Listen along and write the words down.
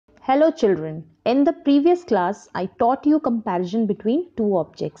Hello children, in the previous class I taught you comparison between two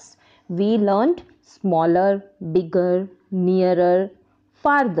objects. We learned smaller, bigger, nearer,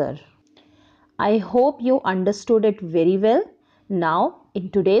 farther. I hope you understood it very well. Now in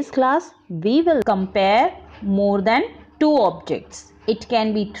today's class we will compare more than two objects. It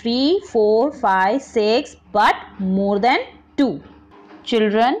can be 3, 4, 5, 6 but more than 2.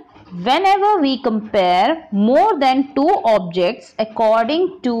 Children, whenever we compare more than two objects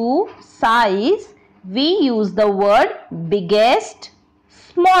according to size, we use the word biggest,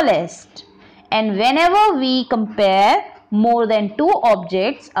 smallest. And whenever we compare more than two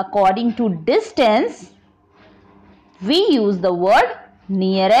objects according to distance, we use the word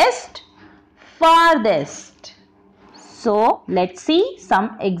nearest, farthest. So, let's see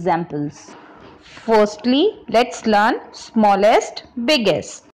some examples. Firstly, let's learn smallest,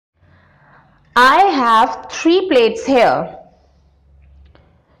 biggest. I have 3 plates here.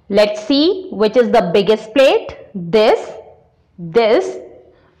 Let's see which is the biggest plate, this,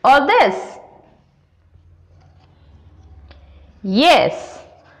 or this. Yes,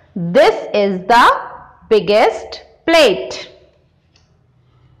 this is the biggest plate.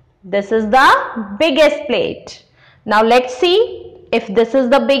 This is the biggest plate. Now let's see. If this is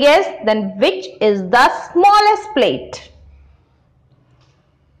the biggest, then which is the smallest plate?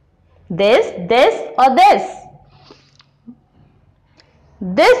 This, or this?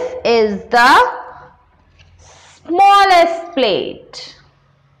 This is the smallest plate.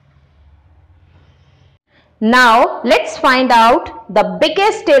 Now, let's find out the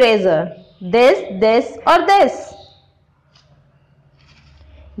biggest eraser. This, or this?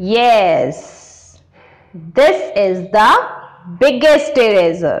 Yes, this is the biggest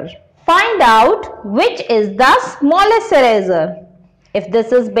eraser. Find out which is the smallest eraser. If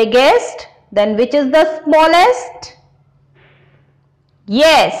this is biggest, then which is the smallest?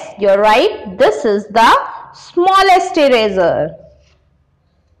 Yes, you're right. This is the smallest eraser.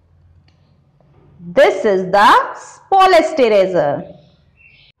 This is the smallest eraser.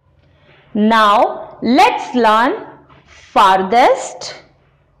 Now, let's learn farthest,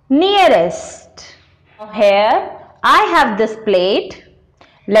 nearest. Here, I have this plate.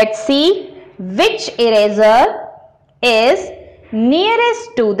 Let's see which eraser is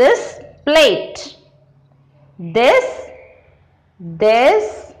nearest to this plate. This,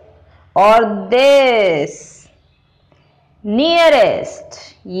 or this?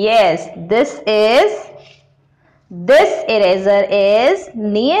 Nearest. Yes, this eraser is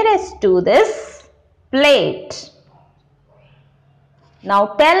nearest to this plate. Now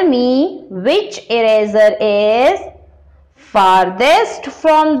tell me which eraser is farthest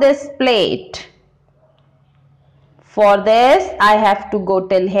from this plate. For this I have to go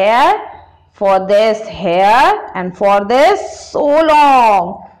till here, for this here, and for this so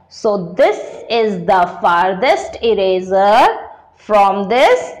long. So this is the farthest eraser from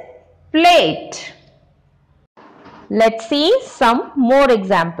this plate. Let's see some more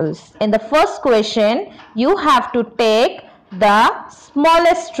examples. In the first question, you have to take the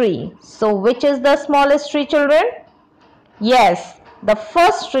smallest tree. So which is the smallest tree, children? Yes, the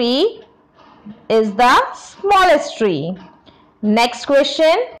first tree is the smallest tree. Next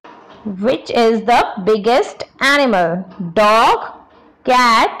question, which is the biggest animal? Dog,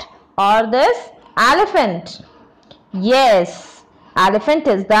 cat, or this elephant? Yes, elephant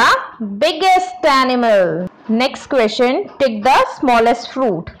is the biggest animal. Next question, take the smallest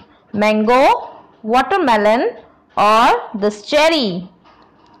fruit. Mango, watermelon, or this cherry?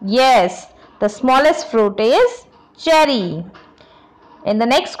 Yes, the smallest fruit is cherry. In the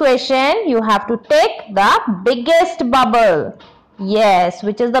next question, you have to take the biggest bubble. Yes,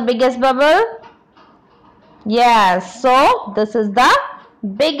 which is the biggest bubble? Yes, so this is the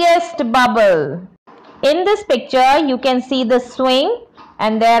biggest bubble. In this picture, you can see the swing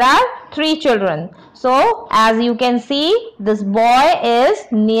and there are 3 children. So, as you can see, this boy is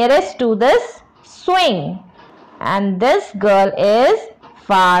nearest to this swing. And this girl is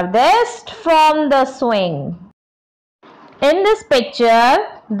farthest from the swing. In this picture,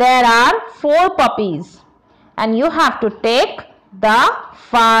 there are 4 puppies. And you have to take the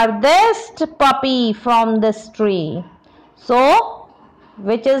farthest puppy from this tree. So,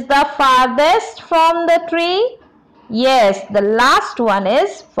 which is the farthest from the tree? Yes, the last one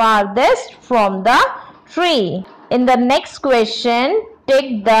is farthest from the tree. In the next question,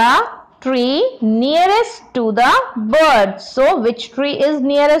 take the tree nearest to the bird. So, which tree is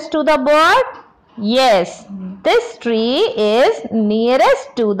nearest to the bird? Yes, this tree is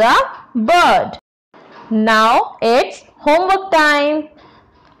nearest to the bird. Now, it's homework time.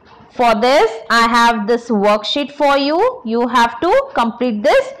 For this, I have this worksheet for you. You have to complete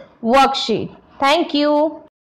this worksheet. Thank you.